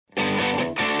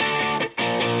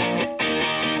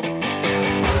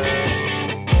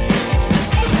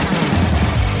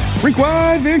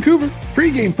Rinkwide Vancouver.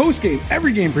 Pre-game, post-game,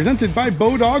 every game presented by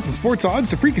Bodog. From sports odds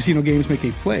to free casino games, make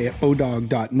a play at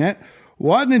bodog.net.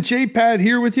 Wadden and J-Pad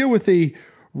here with you with a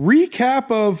recap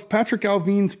of Patrick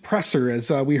Allvin's presser. As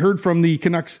we heard from the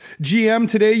Canucks GM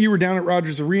today, you were down at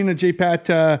Rogers Arena,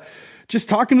 J-Pad, just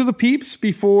talking to the peeps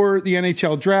before the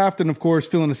NHL draft and, of course,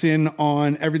 filling us in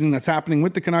on everything that's happening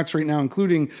with the Canucks right now,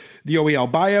 including the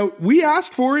OEL buyout. We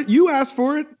asked for it. You asked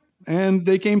for it. And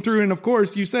they came through, and of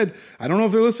course, you said, I don't know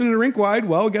if they're listening to Rinkwide.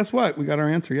 Well, guess what? We got our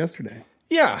answer yesterday.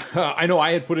 Yeah, I know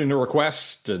I had put in a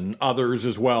request, and others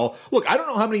as well. Look, I don't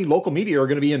know how many local media are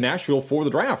going to be in Nashville for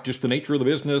the draft, just the nature of the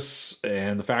business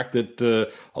and the fact that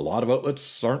a lot of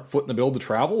outlets aren't footing the bill to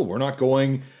travel. We're not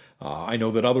going. I know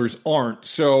that others aren't.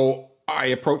 So I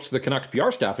approached the Canucks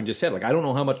PR staff and just said, I don't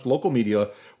know how much local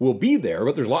media will be there,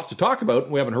 but there's lots to talk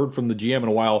about. We haven't heard from the GM in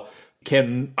a while.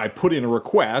 Can I put in a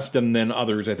request? And then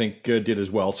others, I think, did as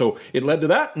well. So it led to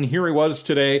that, and here he was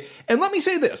today. And let me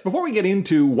say this, before we get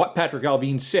into what Patrick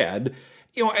Allvin said,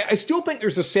 I still think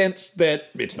there's a sense that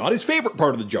it's not his favorite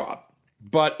part of the job.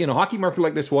 But in a hockey market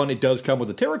like this one, it does come with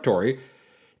the territory.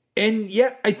 And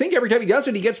yet, I think every time he does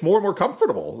it, he gets more and more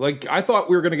comfortable. I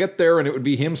thought we were going to get there, and it would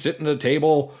be him sitting at a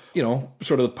table,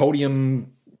 sort of the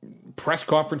podium press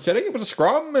conference setting. It was a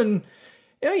scrum, and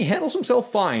yeah, he handles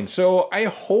himself fine. So I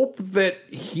hope that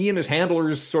he and his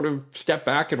handlers sort of step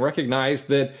back and recognize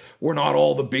that we're not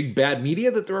all the big bad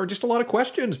media, that there are just a lot of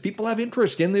questions. People have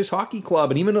interest in this hockey club.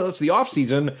 And even though it's the off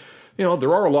season, there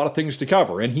are a lot of things to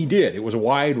cover. And he did. It was a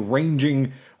wide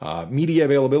ranging media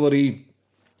availability.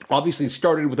 Obviously it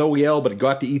started with OEL, but it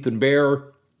got to Ethan Bear.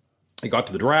 It got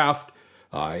to the draft.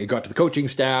 It got to the coaching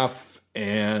staff,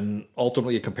 and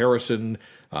ultimately a comparison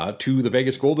to the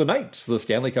Vegas Golden Knights, the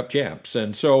Stanley Cup champs.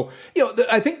 And so,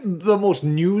 I think the most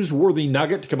newsworthy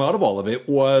nugget to come out of all of it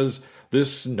was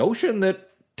this notion that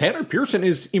Tanner Pearson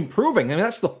is improving. I mean,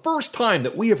 that's the first time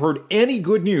that we have heard any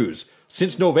good news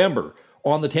since November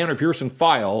on the Tanner Pearson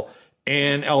file.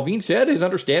 And Allvin said his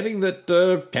understanding that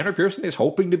Tanner Pearson is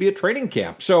hoping to be at training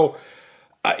camp. So,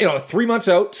 3 months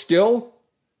out still,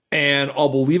 and I'll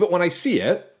believe it when I see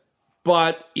it.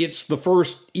 But it's the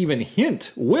first even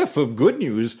whiff of good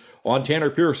news on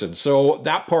Tanner Pearson. So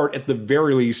that part, at the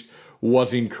very least,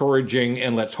 was encouraging.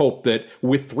 And let's hope that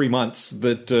with 3 months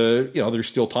that, there's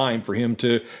still time for him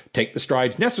to take the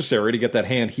strides necessary to get that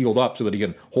hand healed up so that he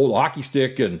can hold a hockey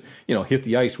stick and, hit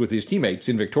the ice with his teammates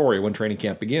in Victoria when training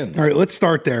camp begins. All right, let's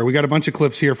start there. We got a bunch of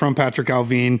clips here from Patrick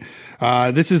Allvin.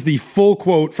 This is the full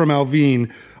quote from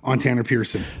Allvin on Tanner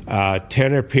Pearson.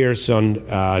 Tanner Pearson,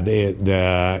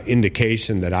 the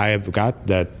indication that I have got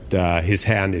that his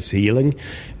hand is healing.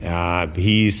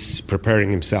 He's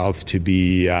preparing himself to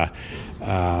be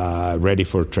ready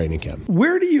for training camp.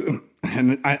 Where do you...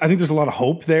 And I think there's a lot of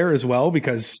hope there as well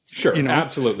because... Sure,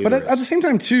 absolutely. But at the same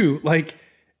time, too,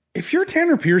 if you're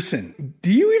Tanner Pearson,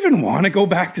 do you even want to go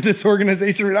back to this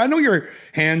organization? I know your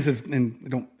hands, and I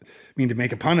don't mean to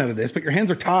make a pun out of this, but your hands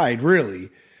are tied,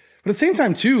 really. But at the same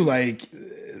time, too,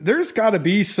 there's got to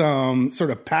be some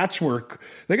sort of patchwork.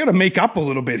 They got to make up a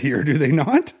little bit here, do they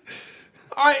not?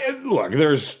 Look,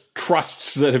 there's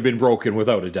trusts that have been broken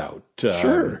without a doubt.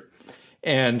 Sure.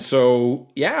 And so,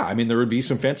 there would be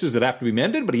some fences that have to be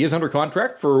mended, but he is under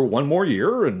contract for one more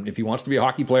year. And if he wants to be a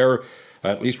hockey player,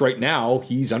 at least right now,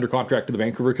 he's under contract to the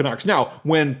Vancouver Canucks. Now,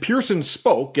 when Pearson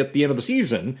spoke at the end of the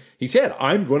season, he said,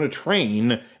 I'm going to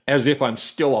train as if I'm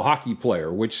still a hockey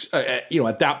player, which,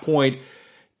 at that point,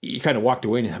 you kind of walked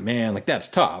away and thought, man, that's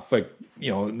tough.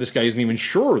 This guy isn't even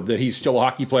sure that he's still a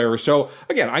hockey player. So,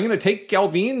 again, I'm going to take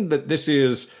Allvin that this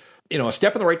is, a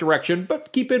step in the right direction,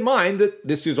 but keep in mind that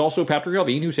this is also Patrick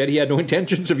Allvin, who said he had no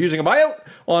intentions of using a buyout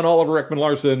on Oliver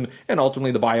Ekman-Larsson, and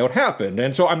ultimately the buyout happened.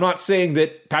 And so I'm not saying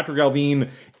that Patrick Allvin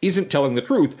isn't telling the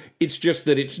truth. It's just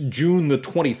that it's June the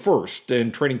 21st,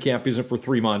 and training camp isn't for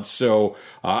 3 months. So,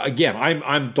 again,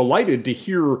 I'm delighted to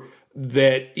hear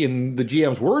that in the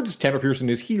GM's words, Tanner Pearson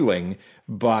is healing,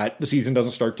 but the season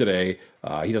doesn't start today.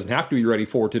 He doesn't have to be ready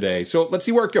for today. So let's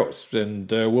see where it goes.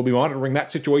 And we'll be monitoring that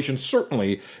situation,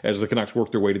 certainly, as the Canucks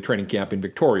work their way to training camp in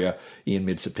Victoria in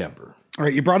mid-September. All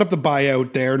right, you brought up the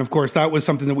buyout there, and of course, that was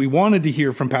something that we wanted to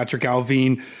hear from Patrick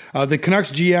Allvin. The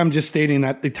Canucks GM just stating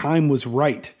that the time was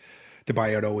right to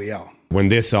buy out OEL. When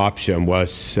this option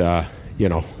was,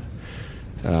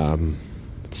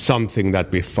 something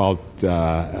that we felt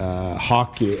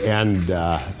hockey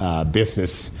and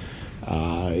business,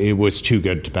 it was too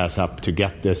good to pass up to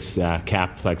get this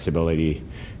cap flexibility,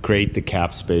 create the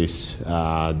cap space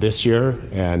this year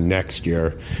and next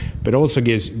year, but also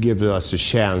gives us a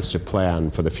chance to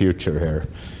plan for the future here.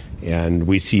 And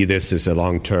we see this as a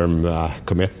long-term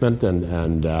commitment,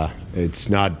 and it's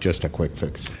not just a quick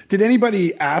fix. Did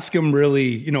anybody ask him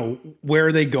really,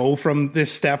 where they go from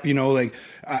this step?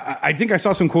 I think I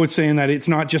saw some quotes saying that it's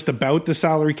not just about the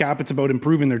salary cap, it's about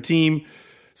improving their team.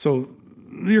 So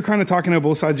you're kind of talking out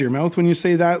both sides of your mouth when you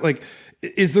say that. Like,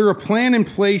 is there a plan in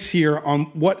place here on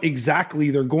what exactly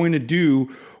they're going to do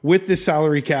with this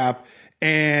salary cap?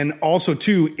 And also,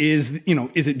 too, is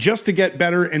it just to get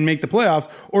better and make the playoffs,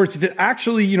 or is it to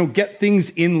actually, get things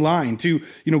in line, to,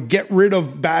 get rid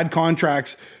of bad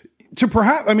contracts, to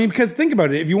perhaps, because think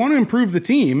about it, if you want to improve the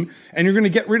team and you're going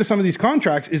to get rid of some of these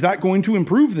contracts, is that going to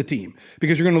improve the team?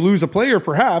 Because you're going to lose a player,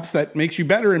 perhaps, that makes you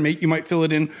better, and you might fill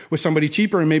it in with somebody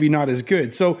cheaper and maybe not as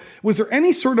good. So was there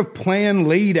any sort of plan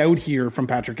laid out here from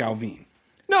Patrick Allvin?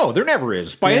 No, there never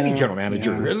is by any general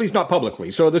manager, at least not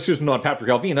publicly. So this isn't on Patrick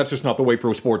Allvin. That's just not the way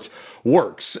pro sports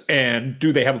works. And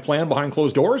do they have a plan behind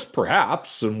closed doors?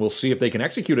 Perhaps, and we'll see if they can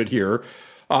execute it here.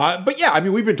 But yeah,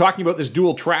 we've been talking about this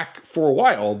dual track for a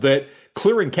while, that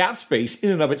clearing cap space in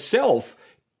and of itself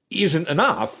isn't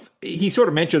enough. He sort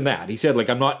of mentioned that. He said,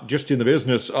 I'm not just in the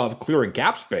business of clearing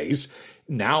cap space.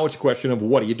 Now it's a question of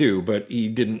what do you do? But he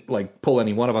didn't pull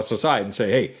any one of us aside and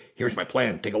say, hey, here's my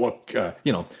plan. Take a look.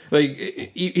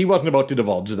 He wasn't about to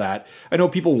divulge that. I know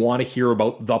people want to hear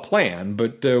about the plan,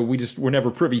 but we're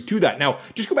never privy to that. Now,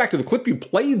 just go back to the clip you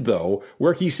played, though,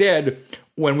 where he said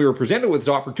when we were presented with this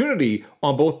opportunity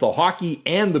on both the hockey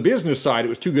and the business side, it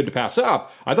was too good to pass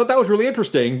up. I thought that was really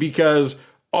interesting because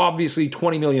obviously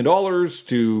 $20 million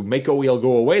to make OEL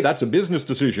go away, that's a business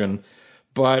decision.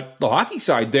 But the hockey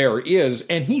side there is,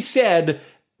 and he said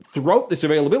throughout this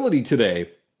availability today,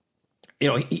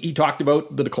 he talked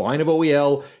about the decline of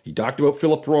OEL. He talked about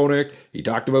Filip Hronek. He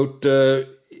talked about the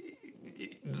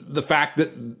fact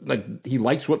that he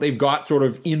likes what they've got sort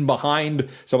of in behind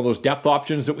some of those depth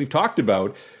options that we've talked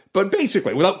about. But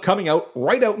basically, without coming out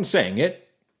and saying it,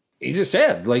 he just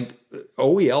said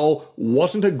OEL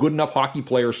wasn't a good enough hockey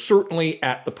player, certainly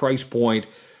at the price point.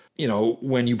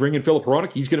 When you bring in Filip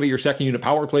Hronek, he's going to be your second unit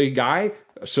power play guy.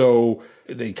 So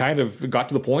they kind of got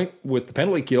to the point with the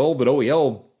penalty kill that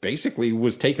OEL basically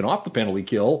was taken off the penalty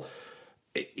kill.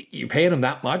 You're paying him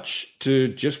that much to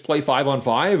just play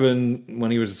 5-on-5, and when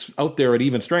he was out there at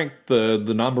even strength, the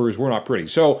numbers were not pretty.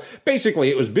 So basically,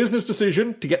 it was business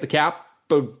decision to get the cap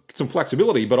some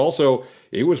flexibility, but also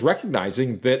it was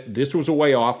recognizing that this was a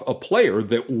way off a player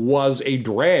that was a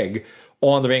drag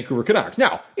on the Vancouver Canucks.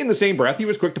 Now, in the same breath, he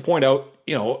was quick to point out,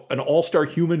 an all-star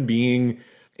human being.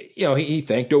 He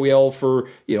thanked OEL for,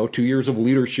 2 years of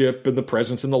leadership and the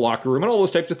presence in the locker room and all those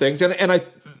types of things. And I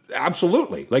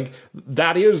absolutely,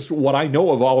 that is what I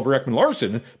know of Oliver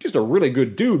Ekman-Larsson, just a really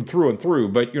good dude through and through,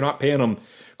 but you're not paying him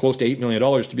close to $8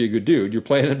 million to be a good dude. You're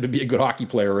playing him to be a good hockey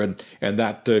player, and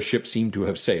that ship seemed to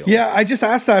have sailed. Yeah, I just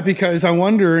asked that because I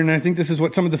wonder, and I think this is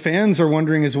what some of the fans are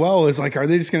wondering as well, is are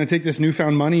they just going to take this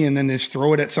newfound money and then just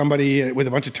throw it at somebody with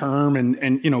a bunch of term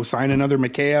and sign another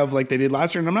Mikheyev like they did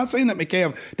last year? And I'm not saying that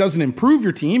Mikheyev doesn't improve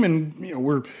your team, and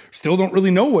we're still don't really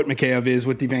know what Mikheyev is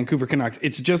with the Vancouver Canucks.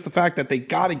 It's just the fact that they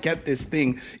got to get this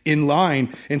thing in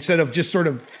line instead of just sort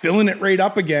of filling it right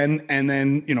up again and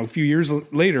then a few years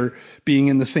later being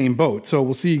in the same boat. So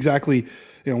we'll see exactly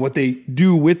what they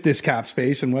do with this cap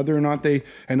space and whether or not they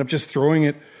end up just throwing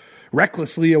it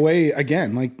recklessly away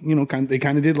again, they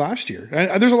kind of did last year.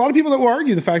 And there's a lot of people that will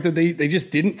argue the fact that they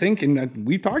just didn't think, and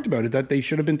we've talked about it, that they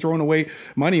should have been throwing away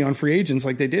money on free agents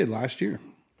like they did last year.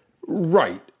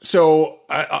 Right. So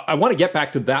I want to get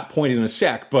back to that point in a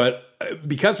sec, but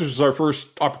because this is our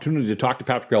first opportunity to talk to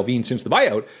Patrick Allvin since the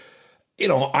buyout,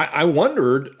 I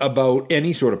wondered about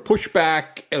any sort of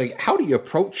pushback. How do you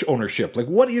approach ownership?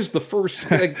 What is the first,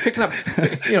 picking up,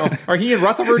 are he and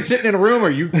Rutherford sitting in a room?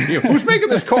 Or who's making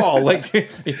this call?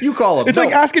 You call him. It's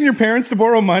like asking your parents to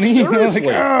borrow money. Seriously.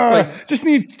 Just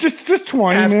need, just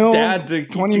 20 ask mil. Dad to,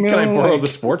 20 mil. Can I borrow the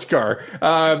sports car?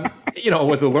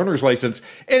 With the learner's license.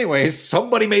 Anyways,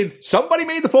 somebody made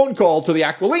the phone call to the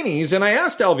Aquilinis, and I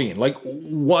asked Allvin,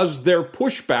 was there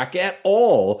pushback at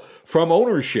all from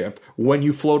ownership when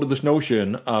you floated this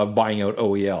notion of buying out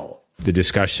OEL? The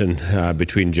discussion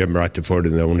between Jim Rutherford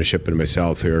and the ownership and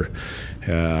myself here,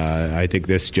 I think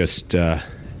this just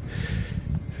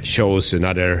shows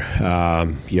another,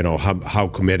 how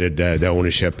committed the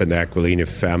ownership and the Aquilini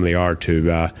family are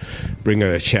to bring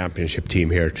a championship team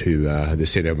here to the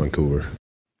city of Vancouver.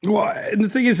 Well, and the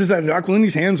thing is that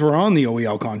Aquilini's hands were on the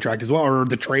OEL contract as well, or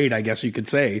the trade, I guess you could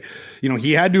say.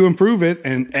 He had to improve it,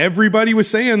 and everybody was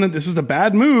saying that this is a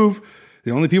bad move. The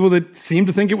only people that seemed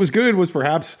to think it was good was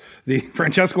perhaps the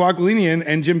Francesco Aquilini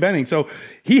and Jim Benning. So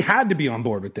he had to be on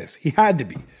board with this. He had to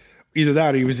be. either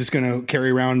that or he was just going to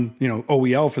carry around,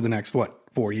 OEL for the next,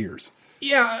 4 years.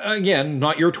 Yeah, again,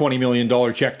 not your $20 million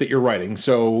check that you're writing.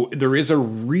 So there is a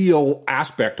real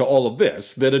aspect to all of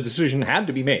this that a decision had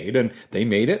to be made, and they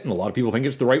made it, and a lot of people think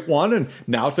it's the right one. And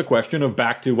now it's a question of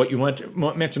back to what you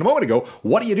mentioned a moment ago.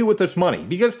 What do you do with this money?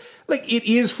 Because it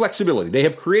is flexibility. They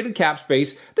have created cap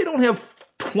space. They don't have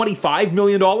 $25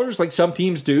 million like some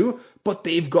teams do, but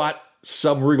they've got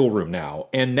some wriggle room now.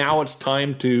 And now it's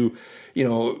time to,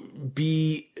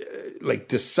 be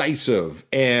decisive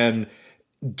and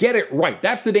get it right.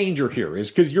 That's the danger here,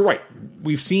 is because you're right.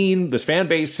 We've seen this fan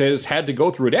base has had to go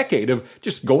through a decade of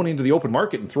just going into the open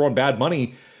market and throwing bad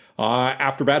money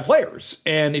after bad players,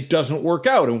 and it doesn't work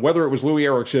out. And whether it was Louis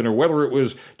Eriksson or whether it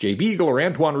was Jay Beagle or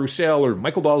Antoine Roussel or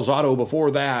Michael Dalzotto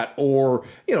before that, or,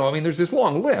 there's this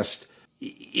long list.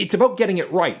 It's about getting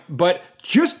it right. But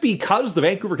just because the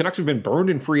Vancouver Canucks have been burned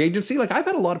in free agency, I've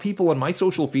had a lot of people on my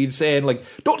social feed saying,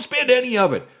 don't spend any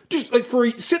of it. Just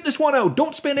sit this one out.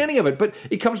 Don't spend any of it. But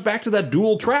it comes back to that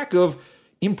dual track of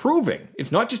improving.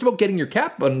 It's not just about getting your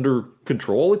cap under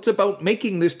control. It's about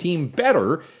making this team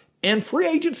better. And free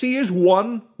agency is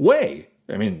one way.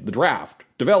 The draft,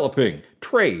 developing,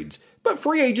 trades. But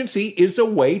free agency is a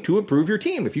way to improve your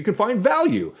team if you can find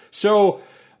value. So,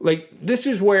 this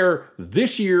is where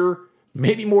this year,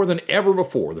 maybe more than ever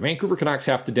before, the Vancouver Canucks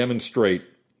have to demonstrate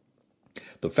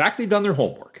the fact they've done their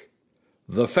homework,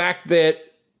 the fact that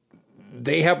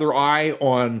they have their eye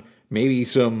on maybe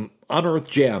some unearthed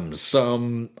gems,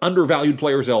 some undervalued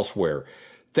players elsewhere.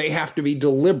 They have to be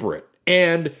deliberate.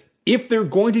 And if they're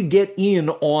going to get in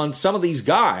on some of these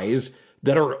guys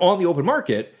that are on the open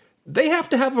market, they have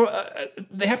to have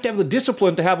the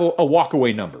discipline to have a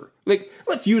walkaway number.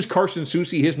 Let's use Carson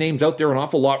Soucy. His name's out there an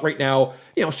awful lot right now.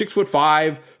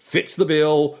 6'5", fits the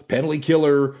bill, penalty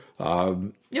killer,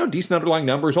 decent underlying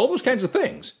numbers, all those kinds of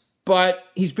things. But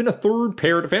he's been a third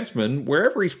pair defenseman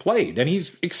wherever he's played, and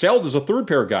he's excelled as a third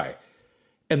pair guy.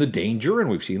 And the danger, and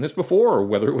we've seen this before,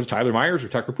 whether it was Tyler Myers or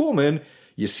Tucker Poolman,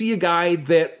 you see a guy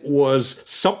that was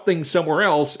something somewhere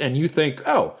else, and you think,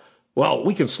 oh, well,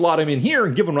 we can slot him in here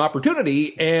and give him an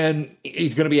opportunity, and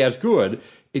he's going to be as good.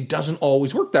 It doesn't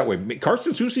always work that way.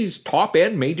 Carson Soucy's top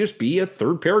end may just be a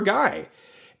third pair guy.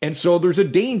 And so there's a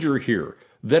danger here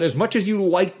that as much as you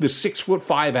like the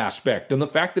 6'5" aspect and the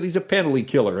fact that he's a penalty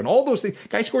killer and all those things,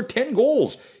 guy scored 10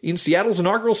 goals in Seattle's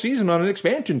inaugural season on an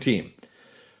expansion team.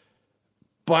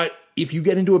 But if you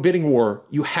get into a bidding war,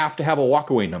 you have to have a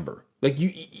walkaway number.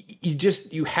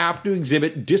 You have to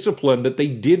exhibit discipline that they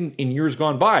didn't in years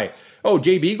gone by. Oh,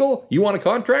 Jay Beagle, you want a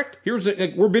contract?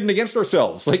 We're bidding against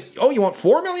ourselves. You want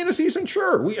 $4 million a season?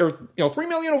 Sure. We are, $3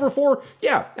 million over 4.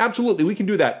 Yeah, absolutely. We can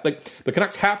do that. The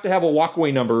Canucks have to have a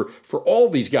walkaway number for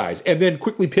all these guys, and then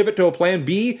quickly pivot to a plan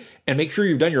B and make sure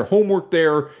you've done your homework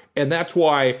there. And that's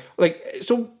why,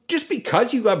 so just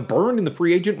because you got burned in the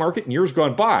free agent market in years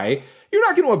gone by, you're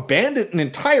not going to abandon it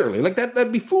entirely.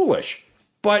 That'd be foolish.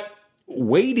 But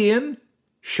wade in,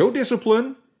 show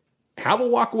discipline, have a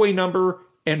walkaway number,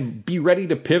 and be ready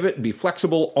to pivot and be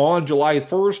flexible on July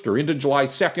 1st or into July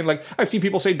 2nd. I've seen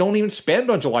people say, don't even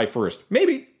spend on July 1st.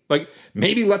 Maybe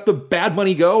let the bad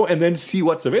money go and then see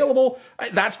what's available.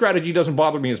 That strategy doesn't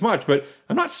bother me as much, but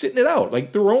I'm not sitting it out.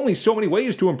 There are only so many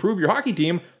ways to improve your hockey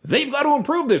team. They've got to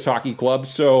improve this hockey club.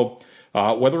 So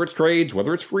whether it's trades,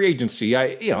 whether it's free agency,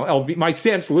 my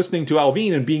sense listening to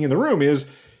Allvin and being in the room is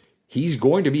he's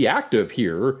going to be active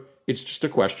here. It's just a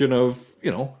question of,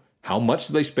 how much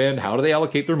do they spend? How do they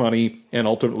allocate their money? And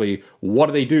ultimately, what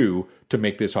do they do to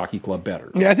make this hockey club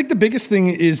better? Yeah, I think the biggest thing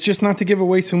is just not to give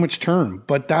away so much term.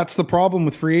 But that's the problem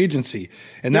with free agency.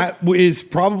 And that is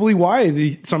probably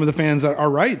why some of the fans are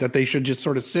right, that they should just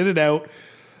sort of sit it out,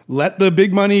 let the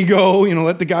big money go,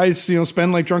 let the guys,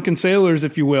 spend like drunken sailors,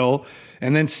 if you will,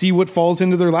 and then see what falls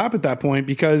into their lap at that point.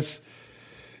 Because,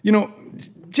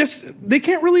 they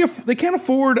can't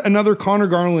afford another Connor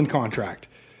Garland contract.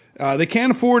 They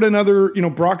can't afford another,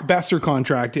 Brock Besser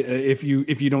contract if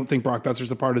you don't think Brock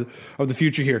Besser's a part of the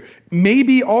future here.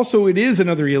 Maybe also it is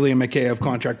another Ilya Mikheyev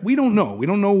contract. We don't know. We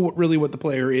don't know what the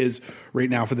player is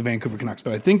right now for the Vancouver Canucks.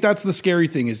 But I think that's the scary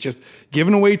thing, is just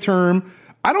giving away term.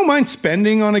 I don't mind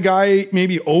spending on a guy,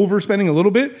 maybe overspending a little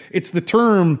bit. It's the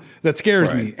term that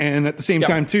scares me. And at the same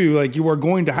time, too, you are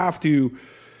going to have to.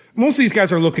 Most of these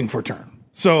guys are looking for term.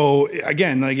 So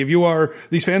again, if you are,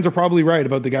 these fans are probably right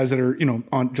about the guys that are,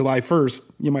 on July 1st,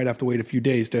 you might have to wait a few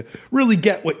days to really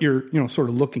get what you're, sort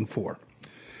of looking for.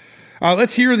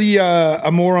 Let's hear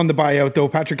more on the buyout though.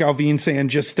 Patrick Allvin saying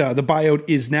just the buyout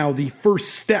is now the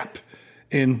first step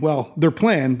in, well, their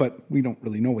plan, but we don't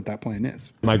really know what that plan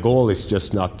is. My goal is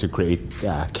just not to create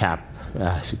cap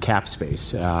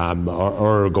space.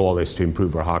 Our goal is to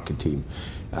improve our hockey team.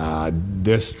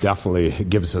 This definitely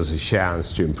gives us a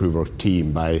chance to improve our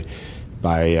team by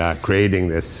creating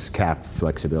this cap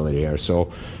flexibility here.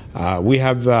 So we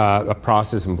have a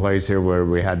process in place here where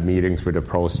we had meetings with the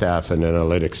pro staff and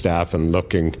analytics staff and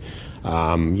looking,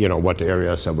 what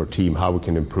areas of our team, how we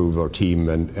can improve our team,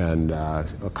 and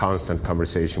a constant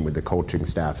conversation with the coaching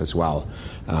staff as well,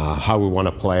 how we want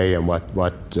to play and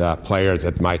what players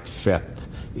that might fit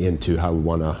into how we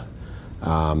want to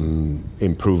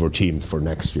improve our team for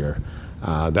next year.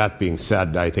 That being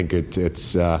said, I think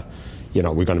it's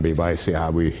we're going to be wise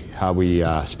how we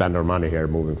spend our money here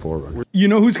moving forward. You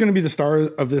know who's going to be the star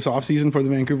of this offseason for the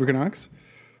Vancouver Canucks?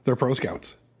 Their pro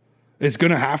scouts. It's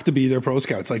going to have to be their pro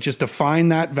scouts, like just to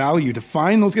find that value, to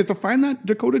find those guys, to find that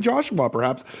Dakota Joshua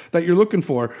perhaps that you're looking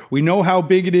for. We know how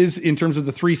big it is in terms of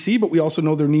the 3C, but we also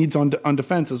know their needs on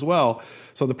defense as well.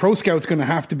 So the pro scout's going to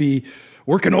have to be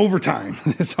working overtime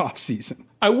this offseason.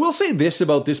 I will say this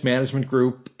about this management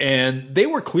group, and they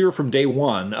were clear from day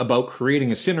one about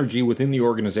creating a synergy within the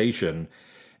organization.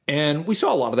 And we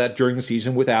saw a lot of that during the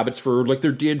season with Abbotsford. Like,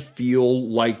 there did feel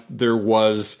like there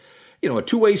was, a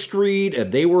two-way street,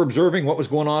 and they were observing what was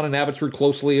going on in Abbotsford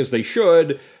closely, as they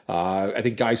should. I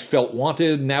think guys felt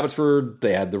wanted in Abbotsford.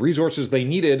 They had the resources they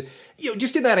needed.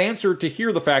 Just in that answer, to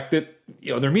hear the fact that,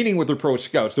 they're meeting with their pro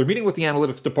scouts, they're meeting with the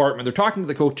analytics department, they're talking to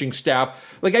the coaching staff.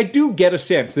 Like, I do get a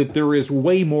sense that there is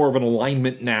way more of an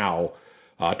alignment now,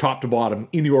 top to bottom,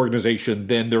 in the organization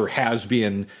than there has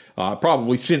been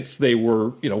probably since they were,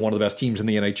 one of the best teams in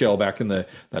the NHL back in that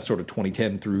sort of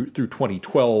 2010 through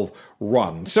 2012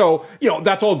 run. So,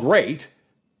 that's all great,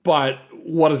 but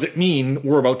what does it mean?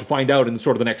 We're about to find out in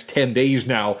sort of the next 10 days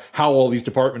now how all these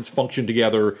departments function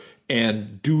together,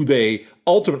 and do they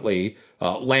ultimately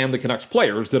land the Canucks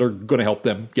players that are going to help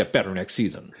them get better next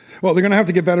season. Well, they're going to have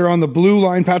to get better on the blue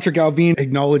line. Patrick Allvin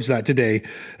acknowledged that today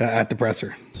at the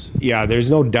presser. Yeah,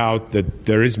 there's no doubt that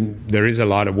there is a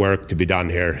lot of work to be done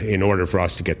here in order for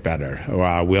us to get better.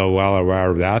 We're well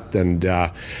aware of that, and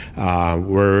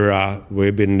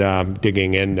we've been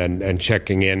digging in and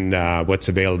checking in what's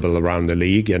available around the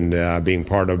league, and being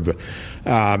part of,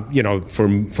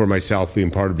 for myself, being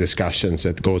part of discussions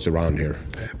that goes around here.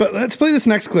 But let's play this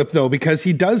next clip, though, because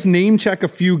he does name check a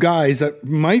few guys that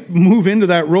might move into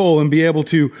that role and be able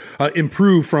to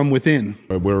improve from within.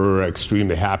 We're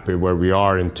extremely happy where we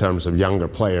are in terms of younger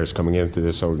players coming into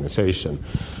this organization.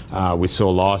 We saw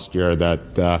last year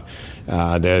that the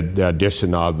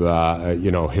addition of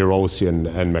Hiroshi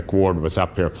and McWard was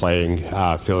up here playing.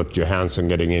 Philip Johansson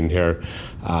getting in here,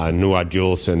 Noah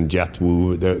Juleson, Jet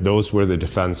Wu. Those were the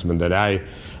defensemen that I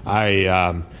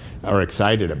are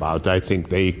excited about. I think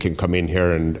they can come in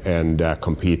here and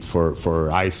compete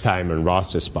for ice time and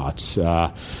roster spots.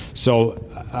 So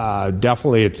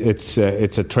definitely it's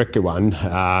a tricky one.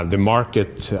 The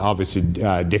market obviously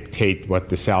dictate what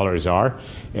the salaries are,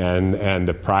 and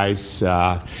the price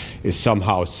is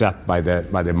somehow set by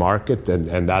the market,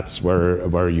 and that's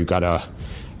where you gotta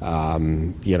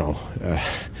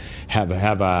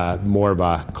have a more of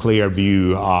a clear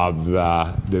view of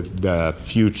the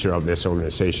future of this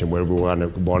organization, where we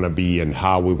want to be and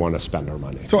how we want to spend our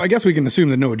money. So I guess we can assume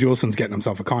that Noah Juleson's getting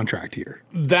himself a contract here.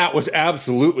 That was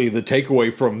absolutely the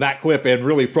takeaway from that clip, and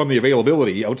really from the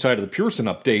availability outside of the Pearson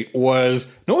update, was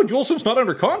Noah Juleson's not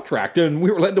under contract, and we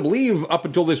were led to believe up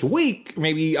until this week,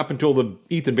 maybe up until the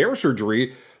Ethan Bear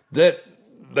surgery, that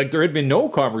there had been no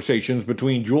conversations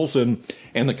between Juleson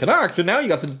and the Canucks, and now you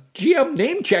got the GM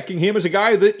name checking him as a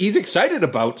guy that he's excited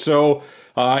about. So,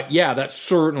 that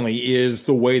certainly is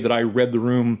the way that I read the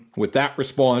room with that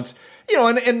response.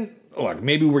 And look,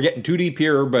 maybe we're getting too deep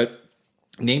here, but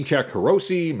name check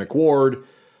Hiroshi, McWard.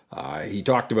 He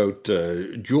talked about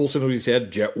Juleson, as he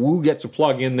said. Jet Wu gets a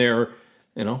plug in there.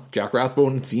 Jack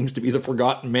Rathbone seems to be the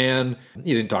forgotten man.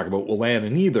 He didn't talk about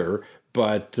Willanen either,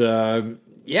 but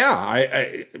he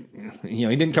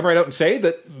didn't come right out and say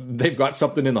that they've got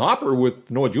something in the hopper with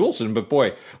Noah Juleson, but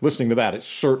boy, listening to that, it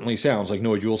certainly sounds like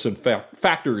Noah Juleson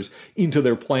factors into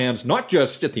their plans, not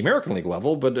just at the American League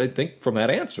level, but I think from that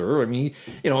answer, do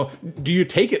you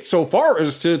take it so far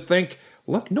as to think,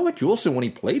 look, Noah Juleson, when he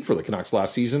played for the Canucks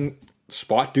last season,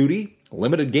 spot duty,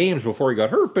 limited games before he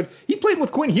got hurt, but he played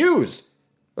with Quinn Hughes.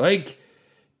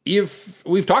 If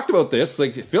we've talked about this,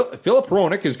 Philip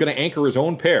Hronik is going to anchor his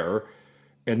own pair.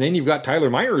 And then you've got Tyler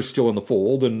Myers still in the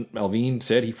fold, and Allvin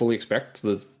said he fully expects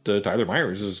that Tyler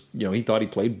Myers is, he thought he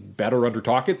played better under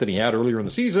Tocchet than he had earlier in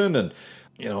the season, and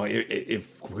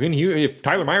if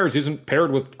Tyler Myers isn't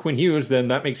paired with Quinn Hughes, then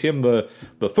that makes him the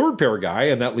third pair guy,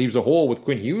 and that leaves a hole with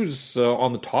Quinn Hughes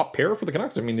on the top pair for the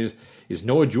Canucks. I mean, is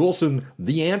Noah Juulsen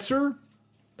the answer?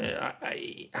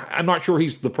 I'm not sure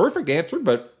he's the perfect answer,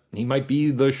 but he might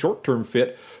be the short-term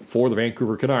fit for the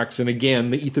Vancouver Canucks. And again,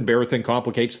 the Ethan Bear thing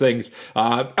complicates things.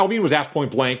 Allvin was asked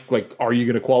point blank, like, are you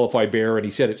going to qualify Bear? And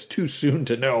he said it's too soon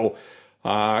to know.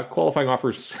 Qualifying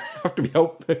offers have to be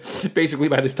out basically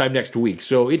by this time next week.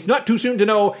 So it's not too soon to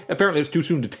know. Apparently it's too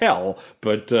soon to tell,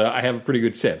 but I have a pretty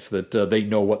good sense that they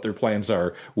know what their plans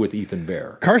are with Ethan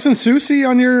Bear. Carson Soucy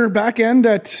on your back end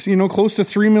at, close to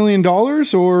 $3 million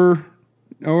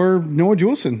or Noah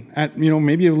Juulsen at,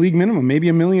 maybe a league minimum, maybe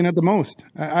 $1 million at the most.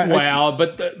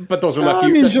 But those are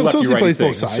lefty. Soucy plays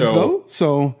both sides though.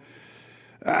 So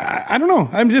I don't know.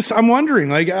 I'm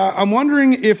wondering. I'm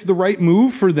wondering if the right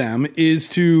move for them is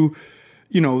to,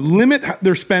 limit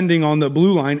their spending on the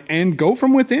blue line and go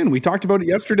from within. We talked about it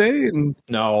yesterday. And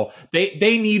no,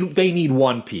 they need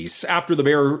one piece after the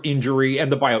Bear injury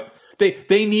and the buyout.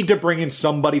 They need to bring in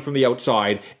somebody from the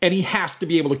outside, and he has to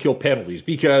be able to kill penalties,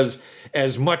 because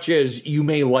as much as you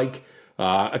may like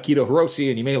Akito Hirose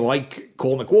and you may like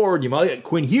Cole McWard, you might like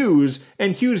Quinn Hughes,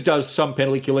 and Hughes does some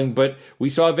penalty killing, but we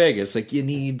saw Vegas, you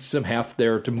need some heft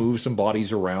there to move some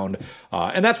bodies around.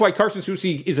 And that's why Carson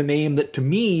Soucy is a name that, to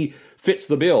me, fits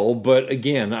the bill. But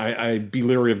again, I'd be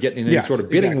leery of getting in any sort of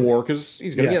bidding war, because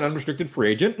he's going to be an unrestricted free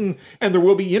agent, and there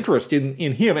will be interest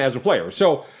in him as a player.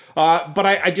 So, but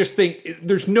I just think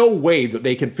there's no way that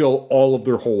they can fill all of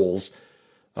their holes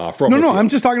from. No, I'm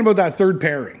just talking about that third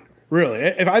pairing. Really,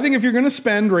 if you're going to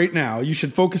spend right now, you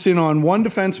should focus in on one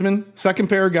defenseman, second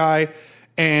pair guy,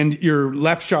 and your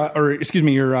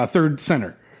your third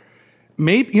center.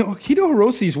 Maybe Akito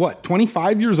Hirose's what,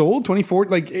 25 years old, 24.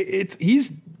 He's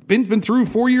been through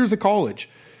 4 years of college.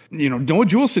 Noah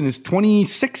Juulsen is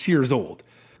 26 years old.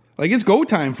 It's go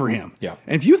time for him. Yeah.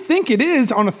 And if you think it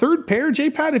is on a third pair,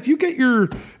 J-Pat, if you get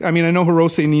I know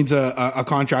Hirose needs a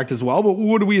contract as well, but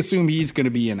what do we assume he's going to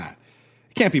be in at?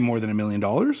 It can't be more than $1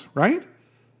 million, right?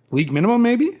 League minimum,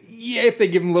 maybe? Yeah, if they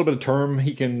give him a little bit of term,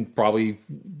 he can probably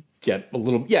get a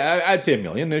little. Yeah, I'd say $1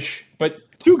 million-ish. But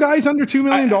two guys under $2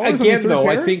 million. Again, though,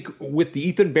 pair? I think with the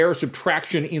Ethan Bear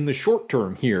subtraction in the short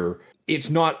term here, it's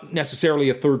not necessarily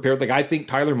a third pair. I think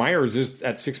Tyler Myers is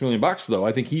at $6 million, though.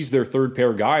 I think he's their third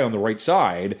pair guy on the right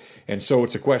side, and so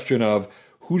it's a question of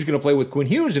who's going to play with Quinn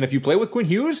Hughes. And if you play with Quinn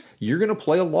Hughes, you're going to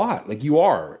play a lot, you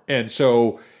are, and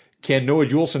so. Can Noah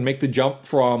Juulsen make the jump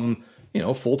from,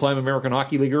 full-time American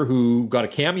Hockey Leaguer who got a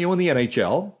cameo in the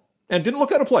NHL and didn't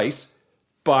look out of place,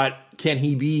 but can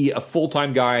he be a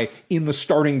full-time guy in the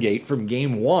starting gate from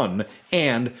game one?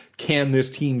 And can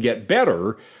this team get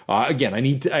better? Again,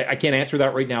 I can't answer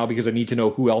that right now because I need to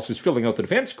know who else is filling out the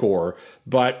defense core.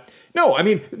 But no,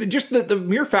 just the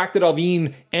mere fact that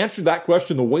Allvin answered that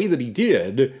question the way that he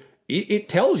did, it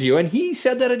tells you, and he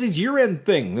said that at his year-end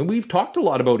thing. And we've talked a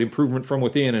lot about improvement from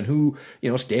within and who,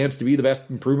 stands to be the best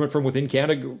improvement from within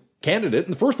candidate.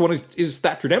 And the first one is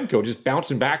Thatcher Demko, just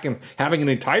bouncing back and having an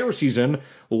entire season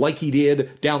like he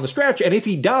did down the stretch. And if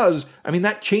he does,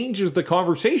 that changes the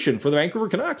conversation for the Vancouver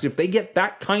Canucks. If they get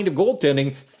that kind of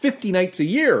goaltending 50 nights a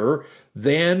year,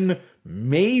 then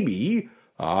maybe...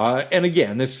 and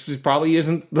again, this probably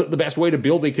isn't the best way to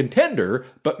build a contender,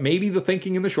 but maybe the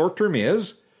thinking in the short term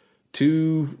is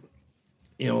to,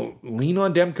 lean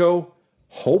on Demko,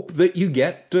 hope that you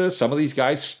get some of these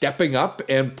guys stepping up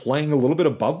and playing a little bit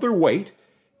above their weight,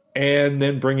 and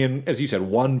then bring in, as you said,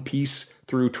 one piece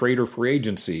through trade or free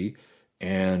agency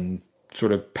and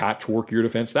sort of patchwork your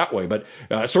defense that way. But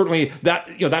certainly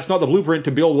that's not the blueprint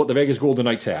to build what the Vegas Golden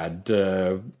Knights had.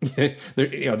 There's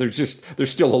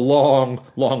still a long,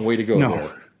 long way to go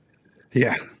there.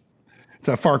 Yeah. It's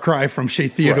a far cry from Shea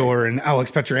Theodore and Alex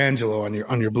Pietrangelo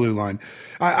on your blue line.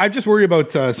 I just worry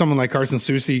about someone like Carson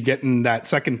Soucy getting that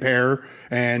second pair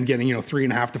and getting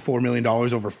 $3.5 to $4 million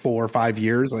over 4 or 5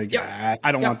 years. I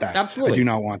don't want that. Absolutely, I do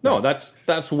not want that. No,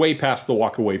 that's way past the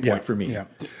walk away point for me. Yeah.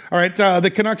 All right,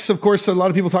 the Canucks, of course, a lot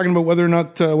of people talking about whether or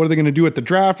not what are they going to do at the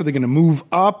draft? Are they going to move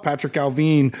up? Patrick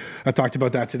Allvin talked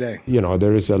about that today.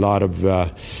 There is a lot of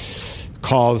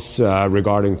calls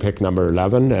regarding pick number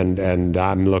 11, and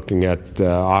I'm looking at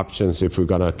options if we're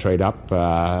going to trade up,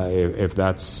 if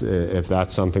that's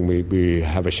something we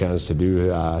have a chance to do,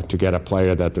 to get a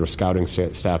player that their scouting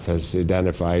staff has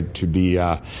identified to be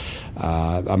a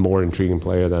more intriguing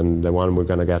player than the one we're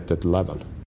going to get at 11.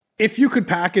 If you could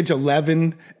package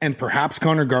 11 and perhaps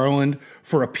Connor Garland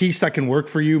for a piece that can work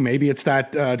for you, maybe it's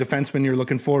that defenseman you're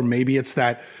looking for, maybe it's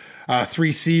that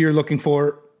 3C you're looking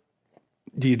for,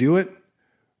 do you do it?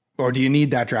 Or do you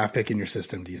need that draft pick in your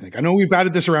system, do you think? I know we've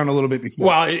batted this around a little bit before.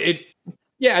 Well, it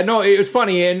was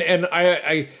funny, and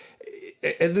I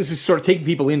and this is sort of taking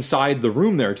people inside the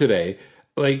room there today.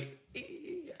 Like,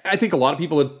 I think a lot of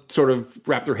people had sort of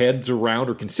wrapped their heads around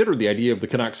or considered the idea of the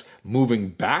Canucks moving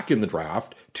back in the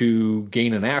draft to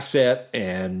gain an asset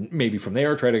and maybe from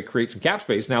there try to create some cap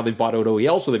space. Now they've bought out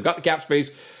OEL, so they've got the cap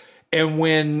space. And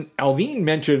when Allvin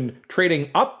mentioned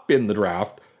trading up in the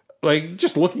draft, like,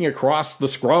 just looking across the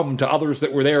scrum to others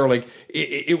that were there, like,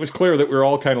 it was clear that we were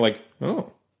all kind of like,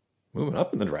 oh, moving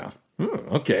up in the draft.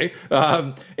 Okay.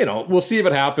 We'll see if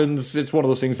it happens. It's one of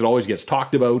those things that always gets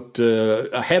talked about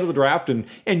ahead of the draft and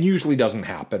usually doesn't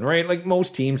happen, right? Like,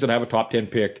 most teams that have a top 10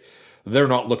 pick, they're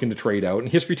not looking to trade out. And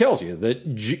history tells you that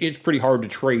it's pretty hard to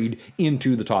trade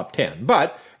into the top 10.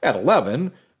 But at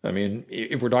 11... I mean,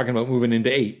 if we're talking about moving into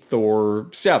 8th or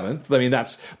 7th, I mean,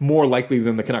 that's more likely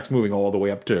than the Canucks moving all the way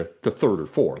up to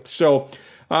 3rd or 4th. So,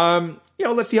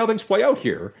 let's see how things play out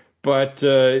here. But,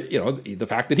 the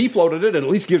fact that he floated it at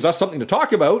least gives us something to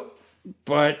talk about.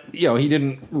 But, he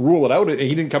didn't rule it out.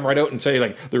 He didn't come right out and say,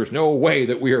 like, there's no way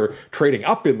that we are trading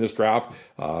up in this draft.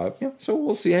 So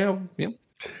we'll see how,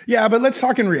 Yeah, but let's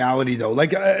talk in reality, though.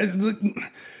 Like,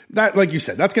 that, like you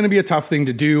said, that's going to be a tough thing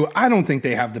to do. I don't think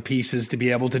they have the pieces to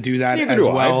be able to do that as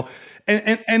well.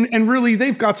 And really,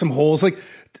 they've got some holes. Like,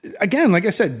 again, like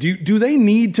I said, do they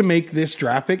need to make this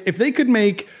draft pick? If they could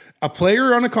make a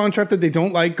player on a contract that they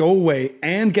don't like go away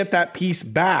and get that piece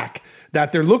back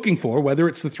that they're looking for, whether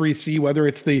it's the 3C, whether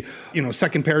it's the,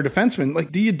 second pair defenseman,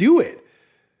 like, do you do it?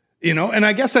 And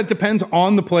I guess that depends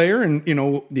on the player and,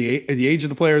 the age of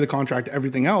the player, the contract,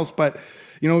 everything else. But,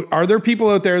 are there people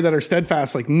out there that are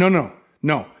steadfast? Like, no,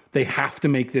 they have to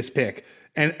make this pick.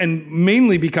 And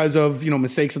mainly because of,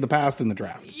 mistakes of the past in the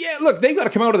draft. Yeah, look, they've got to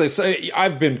come out of this.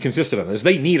 I've been consistent on this.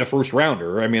 They need a first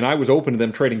rounder. I mean, I was open to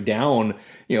them trading down,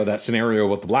 that scenario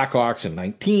with the Blackhawks in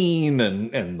 19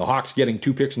 and the Hawks getting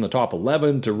 2 picks in the top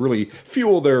 11 to really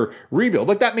fuel their rebuild.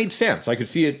 Like, that made sense. I could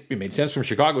see it. It made sense from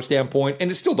Chicago's standpoint,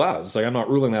 and it still does. Like, I'm not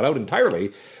ruling that out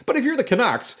entirely. But if you're the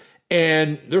Canucks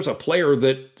and there's a player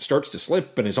that starts to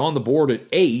slip and is on the board at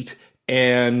 8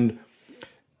 and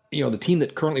the team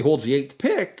that currently holds the 8th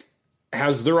pick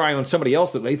has their eye on somebody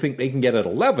else that they think they can get at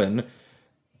 11,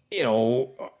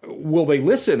 will they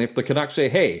listen if the Canucks say,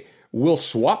 hey, we'll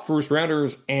swap first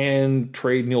rounders and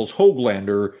trade Nils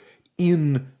Höglander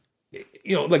in,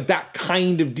 like that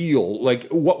kind of deal? Like,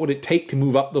 what would it take to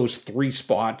move up those 3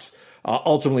 spots?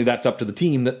 Ultimately, that's up to the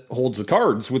team that holds the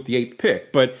cards with the 8th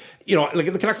pick. But,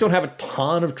 like, the Canucks don't have a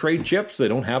ton of trade chips. They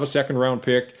don't have a second round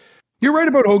pick. You're right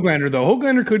about Höglander, though.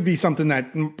 Höglander could be something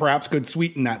that perhaps could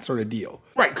sweeten that sort of deal.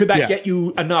 Right. Could that get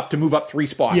you enough to move up 3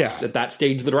 spots at that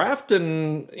stage of the draft?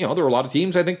 And, there are a lot of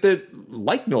teams, I think, that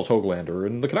like Nils Höglander,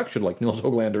 and the Canucks should like Nils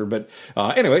Höglander. But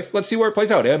anyways, let's see where it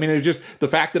plays out. I mean, it's just the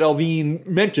fact that Allvin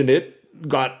mentioned it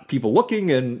got people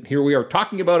looking, and here we are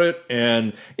talking about it.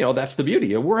 And, that's the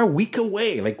beauty. We're a week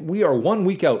away. Like, we are 1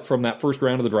 week out from that first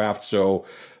round of the draft. So,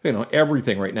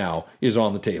 everything right now is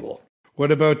on the table. What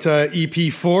about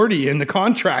EP40 and the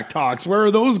contract talks? Where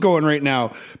are those going right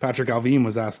now? Patrick Allvin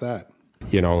was asked that.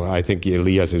 I think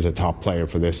Elias is a top player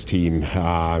for this team.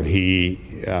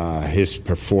 His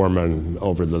performance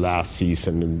over the last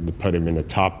season put him in the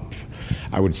top,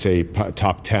 I would say,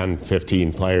 top 10,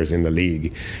 15 players in the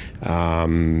league.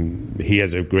 He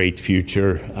has a great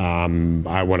future.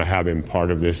 I want to have him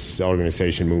part of this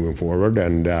organization moving forward,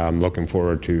 and I'm looking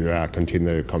forward to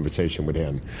continue the conversation with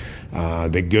him.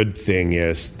 The good thing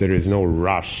is there is no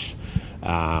rush.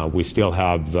 We still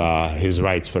have his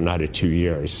rights for another 2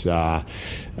 years.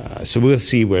 So we'll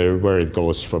see where it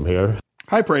goes from here.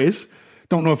 High praise.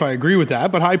 Don't know if I agree with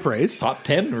that, but high praise. Top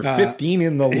 10 or 15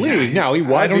 in the league. Now, he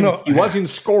was in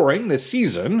scoring this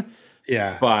season.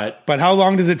 Yeah. But how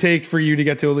long does it take for you to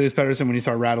get to Elias Pettersson when you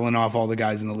start rattling off all the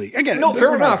guys in the league? Again, no,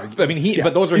 fair enough. I mean,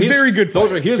 but those are his very good player.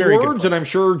 Those are his words, and I'm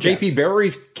sure JP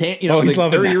Barry's can't,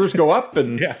 their ears go up,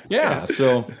 and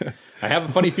so I have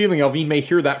a funny feeling Allvin may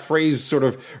hear that phrase sort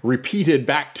of repeated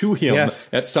back to him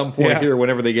at some point here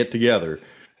whenever they get together.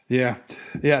 Yeah,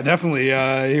 definitely.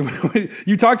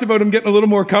 You talked about him getting a little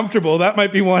more comfortable. That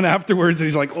might be one afterwards. And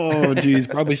he's like, oh, geez,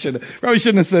 probably shouldn't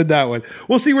have said that one.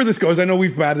 We'll see where this goes. I know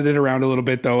we've batted it around a little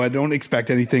bit, though. I don't expect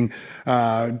anything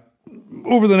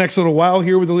over the next little while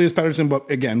here with Elias Pettersson,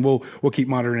 but again, we'll keep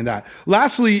monitoring that.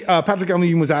 Lastly, Patrick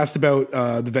Allvin was asked about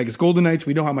the Vegas Golden Knights.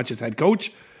 We know how much his head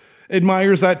coach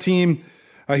admires that team.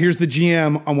 Here's the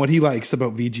GM on what he likes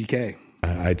about VGK.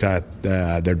 I thought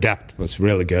their depth was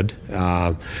really good.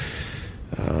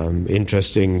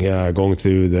 Interesting going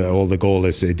through all the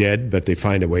goals they did, but they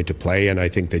find a way to play, and I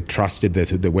think they trusted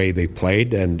the way they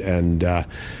played, and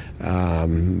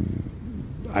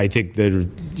I think they're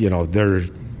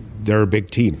a big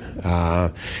team.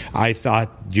 I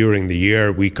thought during the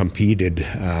year we competed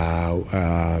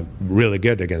really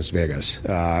good against Vegas.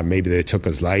 Maybe they took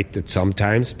us light at some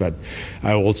times, but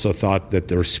I also thought that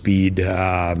their speed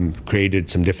created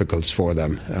some difficulties for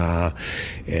them.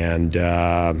 And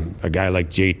a guy like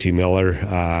JT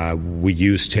Miller, we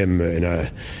used him in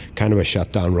a kind of a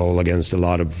shutdown role against a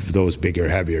lot of those bigger,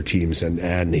 heavier teams,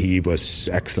 and he was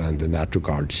excellent in that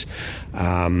regards.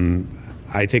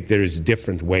 I think there is a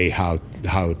different way how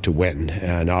to win,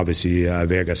 and obviously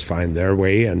Vegas find their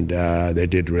way, and they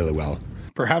did really well.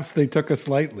 Perhaps they took us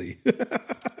lightly.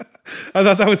 I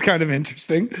thought that was kind of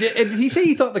interesting. Did he say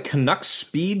he thought the Canucks'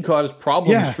 speed caused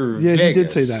problems for Vegas? Yeah, he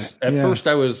did say that. At first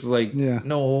I was like,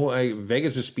 no,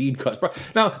 Vegas' speed caused problems.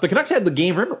 Now, the Canucks had the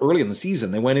game, remember, early in the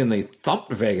season. They went in, they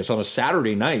thumped Vegas on a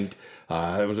Saturday night.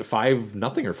 Was it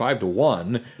 5-0 or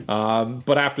 5-1?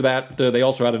 But after that, they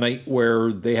also had a night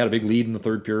where they had a big lead in the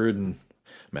third period, and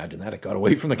imagine that, it got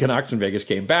away from the Canucks and Vegas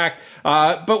came back.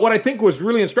 But what I think was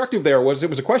really instructive there was it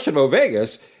was a question about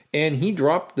Vegas, and he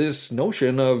dropped this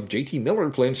notion of JT Miller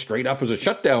playing straight up as a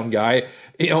shutdown guy.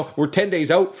 You know, we're 10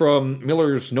 days out from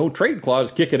Miller's no trade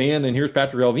clause kicking in, and here's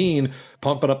Patrick Allvin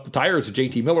pumping up the tires of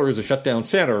JT Miller as a shutdown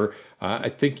center. I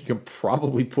think you can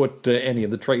probably put any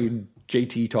of the trade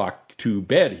JT talk to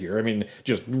bed here. I mean,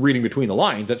 just reading between the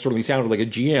lines, that certainly sounded like a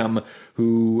GM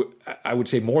who, I would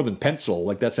say more than pencil,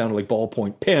 like that sounded like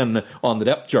ballpoint pen on the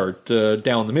depth chart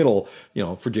down the middle,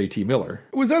 for JT Miller.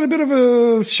 Was that a bit of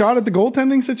a shot at the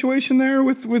goaltending situation there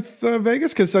with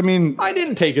Vegas? Because, I mean... I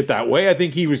didn't take it that way. I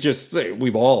think he was just,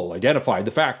 we've all identified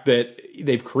the fact that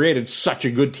they've created such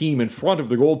a good team in front of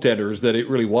the goaltenders that it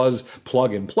really was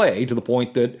plug and play, to the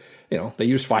point that they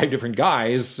used 5 different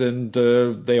guys, and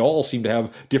they all seem to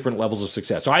have different levels of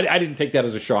success. So I didn't take that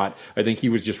as a shot. I think he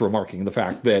was just remarking the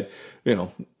fact that,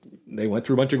 they went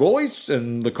through a bunch of goalies,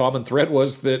 and the common thread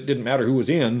was that it didn't matter who was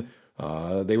in,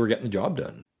 they were getting the job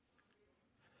done.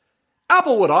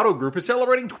 Applewood Auto Group is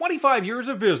celebrating 25 years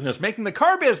of business, making the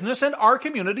car business and our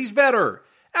communities better.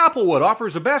 Applewood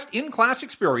offers the best in-class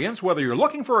experience whether you're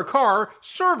looking for a car,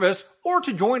 service, or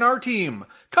to join our team.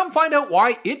 Come find out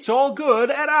why it's all good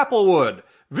at Applewood.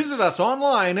 Visit us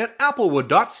online at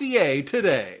applewood.ca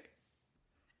today.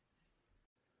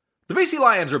 The BC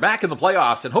Lions are back in the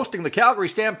playoffs and hosting the Calgary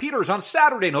Stampeders on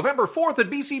Saturday, November 4th at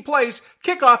BC Place.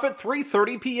 Kickoff at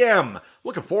 3:30 p.m.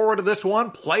 Looking forward to this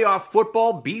one. Playoff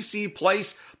football, BC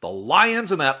Place. The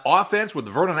Lions and that offense with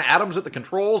Vernon Adams at the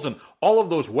controls and all of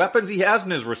those weapons he has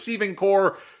in his receiving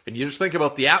core. And you just think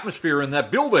about the atmosphere in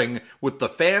that building with the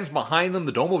fans behind them.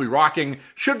 The dome will be rocking.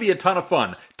 Should be a ton of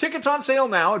fun. Tickets on sale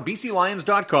now at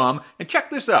bclions.com. And check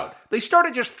this out. They start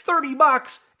at just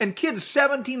 $30, and kids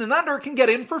 17 and under can get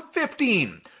in for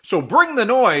 $15. So bring the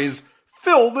noise.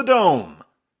 Fill the dome.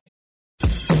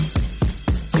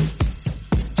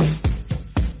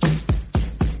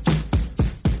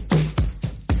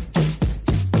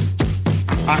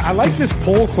 I like this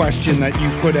poll question that you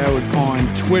put out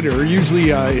on Twitter.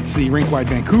 Usually it's the Rinkwide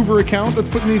Vancouver account that's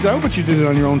putting these out, but you did it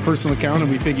on your own personal account, and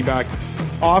we piggyback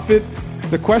off it.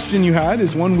 The question you had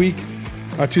is 1 week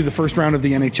to the first round of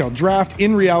the NHL draft.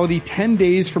 In reality, 10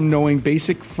 days from knowing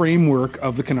basic framework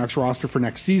of the Canucks roster for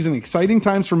next season. Exciting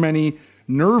times for many,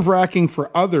 nerve-wracking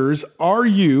for others. Are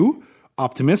you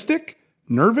optimistic,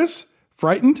 nervous,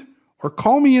 frightened, or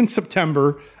call me in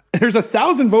September? There's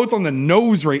 1,000 votes on the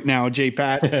nose right now,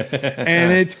 J-Pat,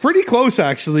 and it's pretty close,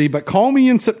 actually, but call me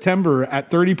in September at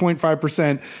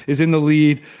 30.5% is in the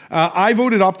lead. I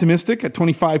voted optimistic at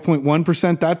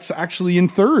 25.1%. That's actually in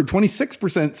third,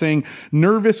 26% saying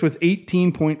nervous, with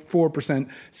 18.4%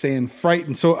 saying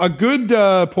frightened. So a good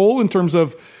poll in terms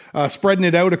of spreading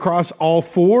it out across all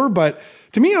four, but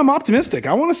to me, I'm optimistic.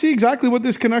 I want to see exactly what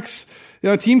this Canucks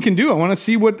team can do. I want to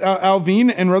see what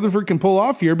Allvin and Rutherford can pull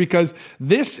off here, because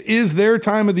this is their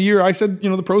time of the year. I said,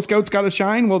 the Pro Scouts got to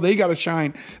shine. Well, they got to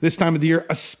shine this time of the year,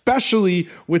 especially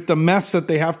with the mess that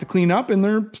they have to clean up, and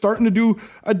they're starting to do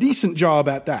a decent job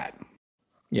at that.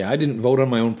 Yeah, I didn't vote on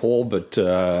my own poll, but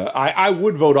I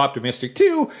would vote optimistic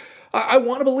too. I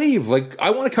want to believe,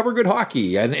 I want to cover good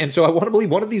hockey. And so I want to believe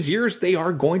one of these years they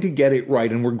are going to get it right,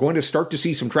 and we're going to start to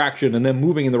see some traction and them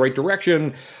moving in the right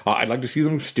direction. I'd like to see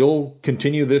them still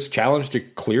continue this challenge to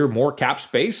clear more cap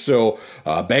space. So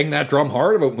bang that drum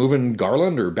hard about moving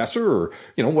Garland or Besser or,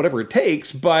 whatever it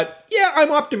takes. But yeah,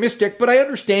 I'm optimistic, but I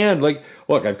understand,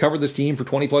 look, I've covered this team for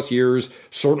 20 plus years.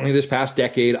 Certainly this past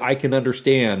decade, I can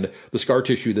understand the scar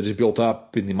tissue that is built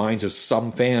up in the minds of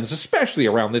some fans, especially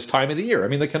around this time of the year. I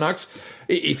mean, the Canucks,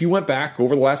 if you went back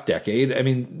over the last decade,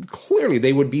 clearly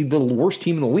they would be the worst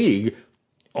team in the league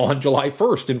on July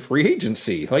 1st in free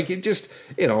agency. Like, it just,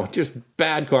 just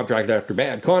bad contract after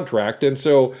bad contract. And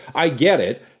so I get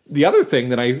it. The other thing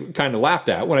that I kind of laughed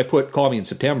at when I put Call Me in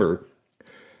September,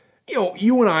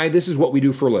 you and I, this is what we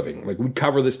do for a living. Like, we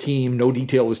cover this team. No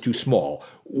detail is too small.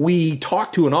 We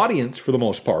talk to an audience, for the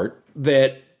most part,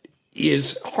 that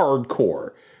is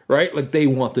hardcore, right? Like, they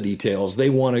want the details. They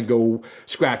want to go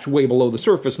scratch way below the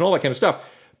surface and all that kind of stuff.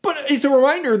 But it's a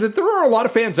reminder that there are a lot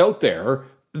of fans out there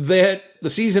that the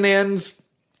season ends,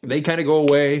 they kind of go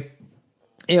away.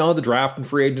 The draft and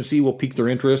free agency will pique their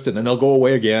interest, and then they'll go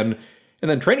away again. And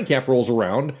then training camp rolls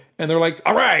around, and they're like,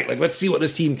 all right, let's see what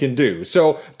this team can do.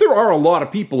 So there are a lot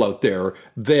of people out there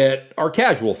that are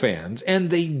casual fans, and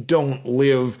they don't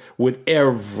live with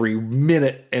every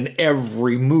minute and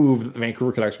every move that the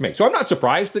Vancouver Canucks make. So I'm not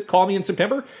surprised that Call Me in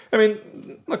September. I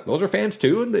mean, look, those are fans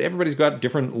too, and everybody's got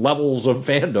different levels of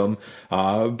fandom.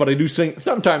 But I do think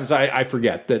sometimes I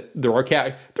forget that there are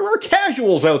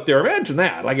casuals out there. Imagine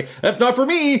that. Like, that's not for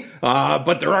me,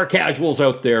 but there are casuals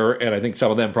out there, and I think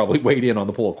some of them probably weighed in on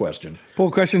the poll question.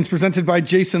 Poll questions presented by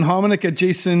Jason Hominick at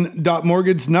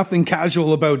jason.mortgage. Nothing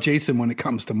casual about Jason when it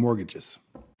comes to mortgages.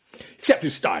 Except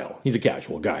his style. He's a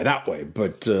casual guy that way,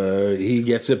 but he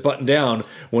gets it buttoned down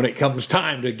when it comes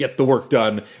time to get the work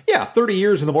done. Yeah, 30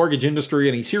 years in the mortgage industry,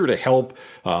 and he's here to help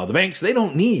the banks. They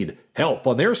don't need help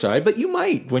on their side, but you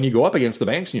might when you go up against the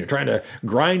banks and you're trying to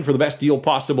grind for the best deal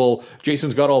possible.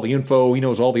 Jason's got all the info. He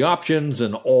knows all the options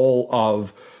and all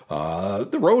of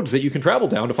the roads that you can travel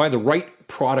down to find the right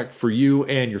product for you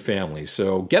and your family.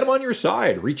 So get him on your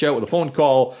side. Reach out with a phone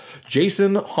call.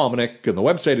 Jason Hominick, and the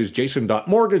website is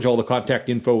jason.mortgage. All the contact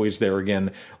info is there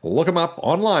again. Look him up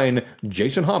online,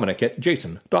 Jason Hominick at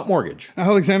jason.mortgage.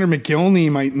 Alexander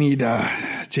McGillney might need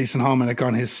Jason Hominick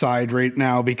on his side right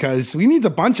now because he needs a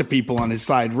bunch of people on his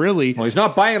side, really. Well, he's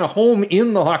not buying a home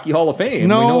in the Hockey Hall of Fame.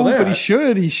 No, we know that. But he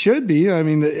should. He should be. I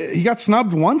mean, he got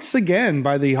snubbed once again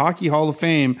by the Hockey Hall of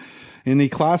Fame in the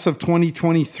class of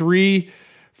 2023.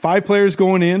 5 players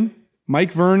going in.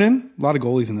 Mike Vernon, a lot of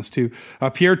goalies in this too.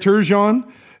 Pierre Turgeon,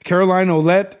 Caroline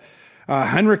Ouellette,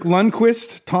 Henrik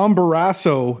Lundqvist, Tom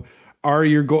Barrasso are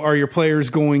your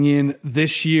players going in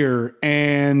this year.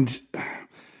 And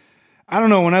I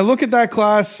don't know. When I look at that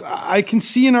class, I can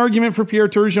see an argument for Pierre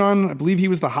Turgeon. I believe he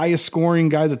was the highest scoring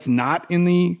guy that's not in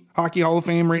the Hockey Hall of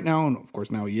Fame right now. And of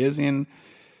course, now he is in.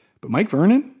 But Mike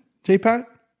Vernon, J-Pat?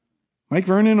 Mike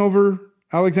Vernon over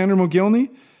Alexander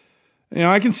Mogilny?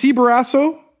 I can see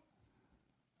Barrasso,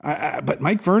 but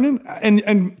Mike Vernon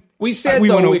and we said we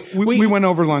though, went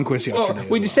over Lundqvist yesterday.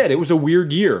 We just said it was a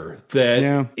weird year.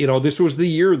 That this was the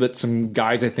year that some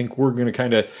guys I think were going to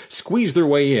kind of squeeze their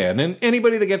way in, and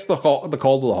anybody that gets the call to the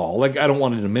hall, like, I don't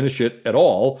want to diminish it at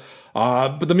all.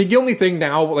 But the McGillney thing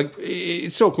now, like,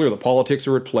 it's so clear the politics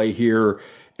are at play here.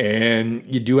 And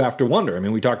you do have to wonder. I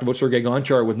mean, we talked about Sergei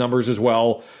Gonchar with numbers as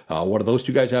well. What do those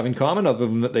two guys have in common other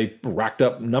than that they racked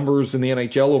up numbers in the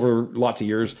NHL over lots of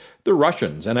years? They're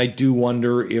Russians. And I do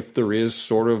wonder if there is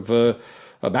sort of a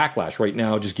backlash right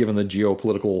now, just given the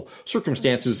geopolitical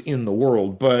circumstances in the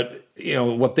world. But,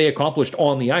 what they accomplished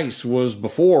on the ice was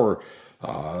before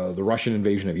the Russian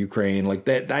invasion of Ukraine. Like,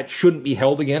 that shouldn't be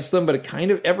held against them. But it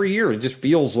kind of every year, it just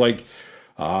feels like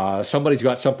somebody's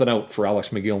got something out for Alex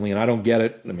McGillney, and I don't get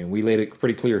it. I mean, we laid it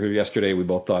pretty clear here yesterday. We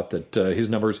both thought that his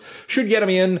numbers should get him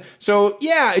in. So,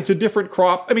 yeah, it's a different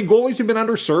crop. I mean, goalies have been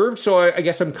underserved, so I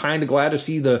guess I'm kind of glad to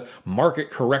see the market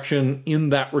correction in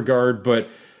that regard. But,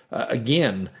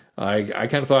 again, I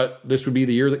kind of thought this would be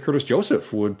the year that Curtis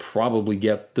Joseph would probably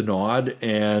get the nod,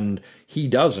 and he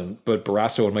doesn't, but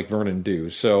Barrasso and Mike Vernon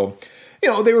do. So,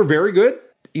 they were very good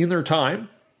in their time,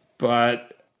 but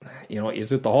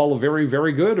is it the Hall of Very,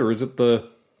 Very Good, or is it the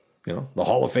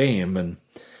Hall of Fame? And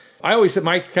I always said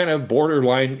my kind of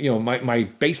borderline, my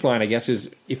baseline, I guess,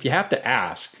 is if you have to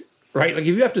ask, right? Like,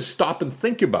 if you have to stop and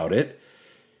think about it,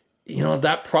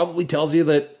 that probably tells you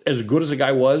that as good as a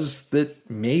guy was, that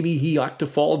maybe he ought to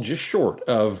fall just short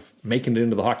of making it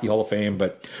into the Hockey Hall of Fame.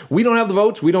 But we don't have the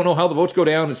votes. We don't know how the votes go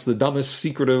down. It's the dumbest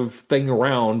secretive thing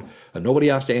around. Nobody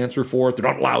has to answer for it. They're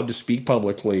not allowed to speak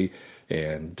publicly.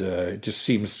 And it just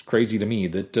seems crazy to me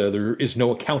that there is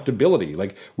no accountability.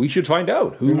 Like, we should find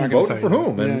out who voted for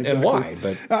whom and why.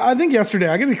 But I think yesterday,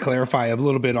 I got to clarify a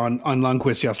little bit on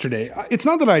Lundqvist yesterday. It's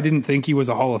not that I didn't think he was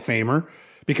a Hall of Famer,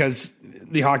 because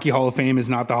the Hockey Hall of Fame is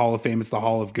not the Hall of Fame, it's the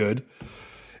Hall of Good.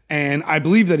 And I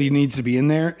believe that he needs to be in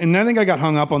there. And I think I got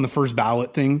hung up on the first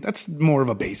ballot thing. That's more of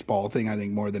a baseball thing, I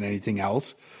think, more than anything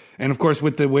else. And of course,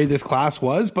 with the way this class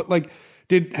was, but like,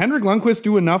 did Henrik Lundqvist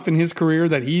do enough in his career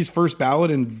that he's first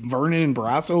ballot and Vernon and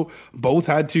Barrasso both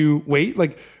had to wait?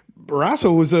 Like,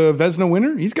 Barrasso was a Vezina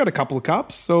winner. He's got a couple of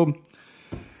cups. So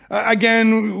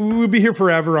Again, we'll be here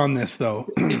forever on this, though.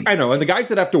 I know, and the guys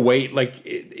that have to wait,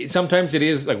 sometimes it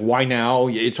is why now?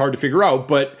 It's hard to figure out,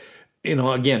 but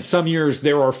again, some years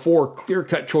there are 4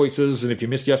 clear-cut choices, and if you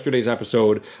missed yesterday's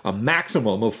episode, a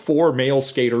maximum of 4 male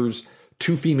skaters,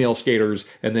 2 female skaters,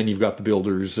 and then you've got the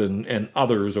builders and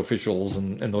others, officials,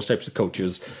 and those types of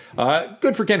coaches.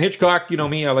 Good for Ken Hitchcock. You know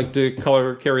me, I like to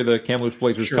carry the Kamloops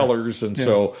Blazers colors, and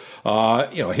so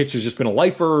Hitch has just been a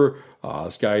lifer.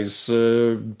 This guy's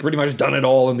pretty much done it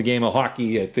all in the game of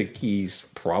hockey. I think he's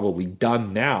probably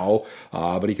done now,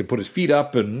 but he can put his feet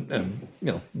up and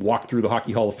walk through the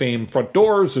Hockey Hall of Fame front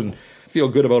doors and feel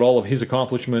good about all of his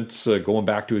accomplishments going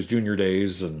back to his junior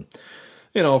days. And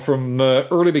from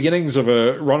early beginnings of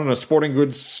running a sporting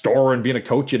goods store and being a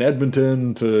coach in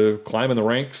Edmonton to climbing the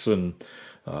ranks and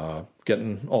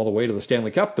getting all the way to the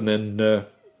Stanley Cup and then the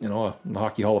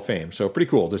Hockey Hall of Fame. So pretty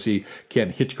cool to see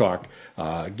Ken Hitchcock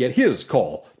get his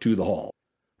call to the Hall.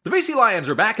 The BC Lions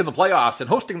are back in the playoffs and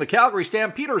hosting the Calgary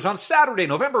Stampeders on Saturday,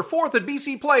 November 4th at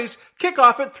BC Place.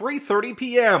 Kickoff at 3:30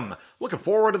 p.m. Looking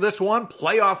forward to this one.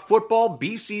 Playoff football,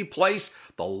 BC Place.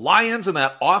 The Lions and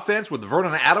that offense with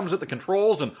Vernon Adams at the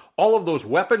controls and all of those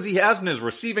weapons he has in his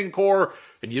receiving core.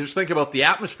 And you just think about the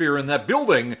atmosphere in that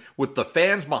building with the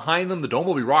fans behind them. The dome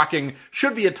will be rocking.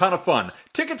 Should be a ton of fun.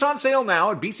 Tickets on sale now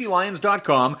at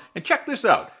bclions.com. And check this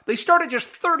out. They start at just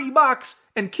 $30,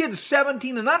 and kids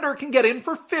 17 and under can get in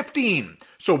for $15.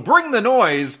 So bring the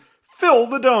noise. Fill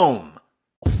the dome.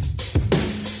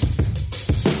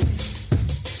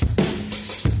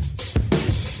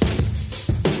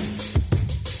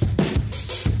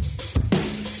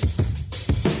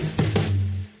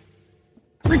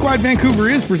 Rinkwide Vancouver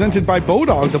is presented by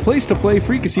Bodog, the place to play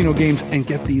free casino games and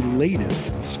get the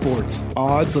latest sports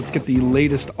odds. Let's get the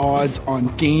latest odds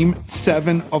on Game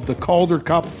 7 of the Calder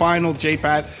Cup Final,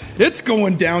 J-Pat. It's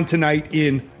going down tonight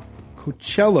in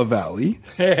Coachella Valley.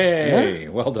 Hey,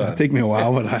 well done. It'll take me a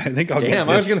while, but I think I'll get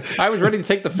this. I was ready to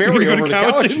take the ferry over to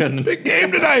Cowichan. Big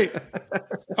game tonight.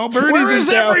 Alberta's Where is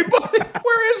in town. everybody?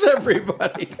 Where is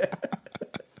everybody?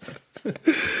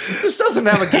 This doesn't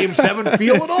have a Game 7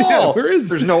 feel at all. Yeah,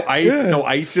 there's no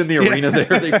ice in the arena there.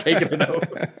 They've taken it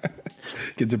out.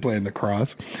 Kids are playing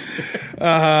lacrosse.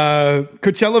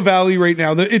 Coachella Valley right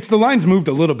now. The line's moved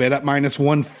a little bit at minus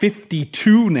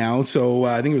 152 now. So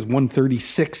I think it was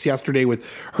 136 yesterday with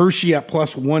Hershey at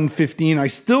plus 115. I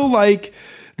still like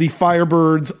the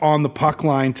Firebirds on the puck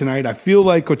line tonight. I feel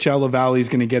like Coachella Valley is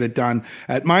going to get it done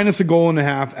at minus a goal and a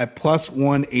half at plus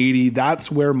 180. That's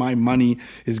where my money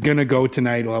is going to go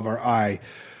tonight. We'll have our eye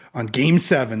on Game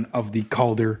 7 of the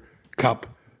Calder Cup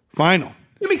Final.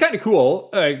 It'd be kind of cool.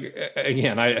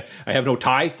 Again, I have no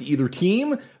ties to either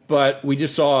team, but we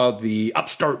just saw the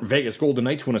upstart Vegas Golden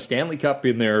Knights win a Stanley Cup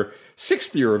in their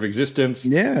 6th year of existence.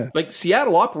 Yeah.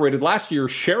 Seattle operated last year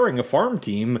sharing a farm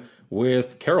team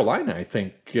with Carolina, I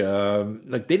think.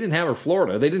 They didn't have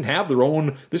Florida. They didn't have their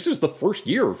own. This is the first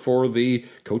year for the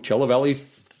Coachella Valley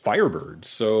Firebirds.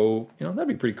 So, that'd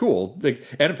be pretty cool.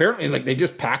 And apparently, they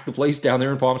just packed the place down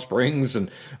there in Palm Springs. And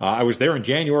I was there in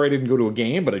January. I didn't go to a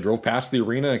game, but I drove past the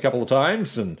arena a couple of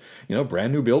times. And,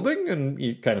 brand new building. And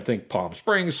you kind of think Palm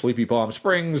Springs, sleepy Palm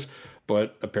Springs.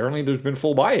 But apparently there's been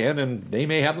full buy-in, and they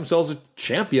may have themselves a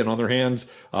champion on their hands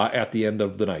at the end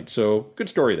of the night. So good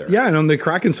story there. Yeah, and on the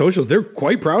Kraken socials, they're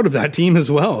quite proud of that team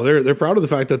as well. They're proud of the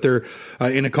fact that they're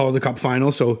in a Calder Cup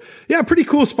final. So yeah, pretty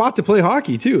cool spot to play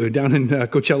hockey too, down in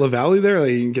Coachella Valley. There,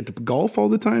 you get to golf all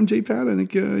the time. J-Pat, I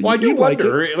think. I do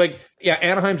wonder.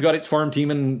 Anaheim's got its farm team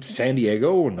in San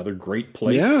Diego, another great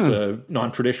place,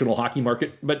 non-traditional hockey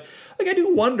market. But I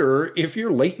do wonder if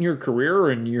you're late in your career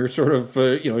and you're sort of,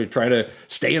 you're trying to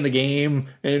stay in the game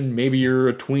and maybe you're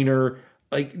a tweener,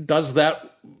 does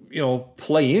that,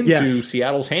 play into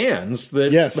Seattle's hands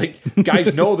that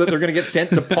guys know that they're going to get sent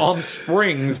to Palm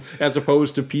Springs as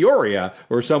opposed to Peoria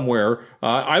or somewhere.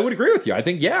 I would agree with you. I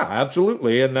think,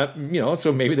 absolutely. And that,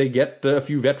 so maybe they get a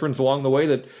few veterans along the way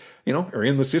that, are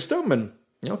in the system and,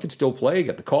 can still play,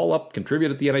 get the call up,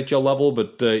 contribute at the NHL level.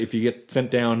 But if you get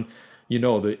sent down,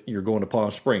 that you're going to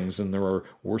Palm Springs and there are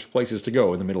worse places to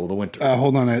go in the middle of the winter.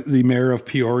 Hold on. The mayor of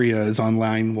Peoria is on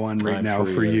line 1 right now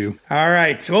for you. All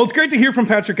right. Well, it's great to hear from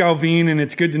Patrick Allvin, and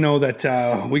it's good to know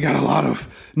that we got a lot of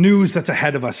news that's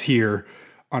ahead of us here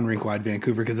on Rinkwide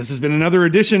Vancouver, because this has been another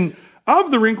edition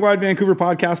of the Rinkwide Vancouver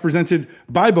podcast presented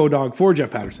by Bodog. For Jeff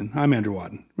Patterson, I'm Andrew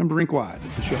Wadden. Remember, Rinkwide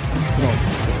is the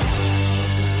show.